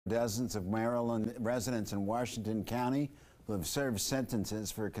Dozens of Maryland residents in Washington County who have served sentences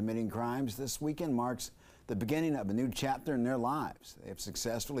for committing crimes. This weekend marks the beginning of a new chapter in their lives. They have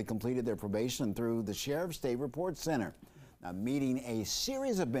successfully completed their probation through the Sheriff's State Report Center, now meeting a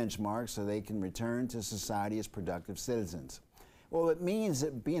series of benchmarks so they can return to society as productive citizens. Well, it means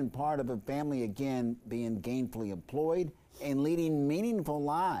that being part of a family again, being gainfully employed, and leading meaningful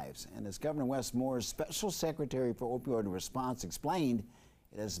lives. And as Governor Wes Moore's Special Secretary for Opioid Response explained,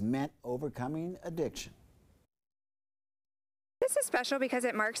 it has meant overcoming addiction. This is special because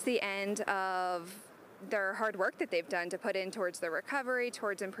it marks the end of their hard work that they've done to put in towards their recovery,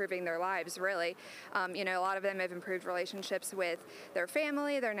 towards improving their lives, really. You know, a lot of them have improved relationships with their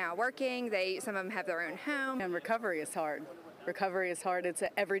family. They're now working. Some of them have their own home. And recovery is hard. Recovery is hard. It's an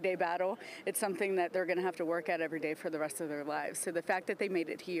everyday battle. It's something that they're going to have to work at every day for the rest of their lives. So the fact that they made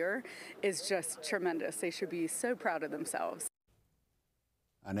it here is just tremendous. They should be so proud of themselves.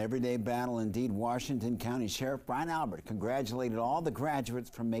 An everyday battle indeed. Washington County Sheriff Brian Albert congratulated all the graduates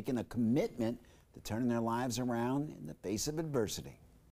for making a commitment to turning their lives around in the face of adversity.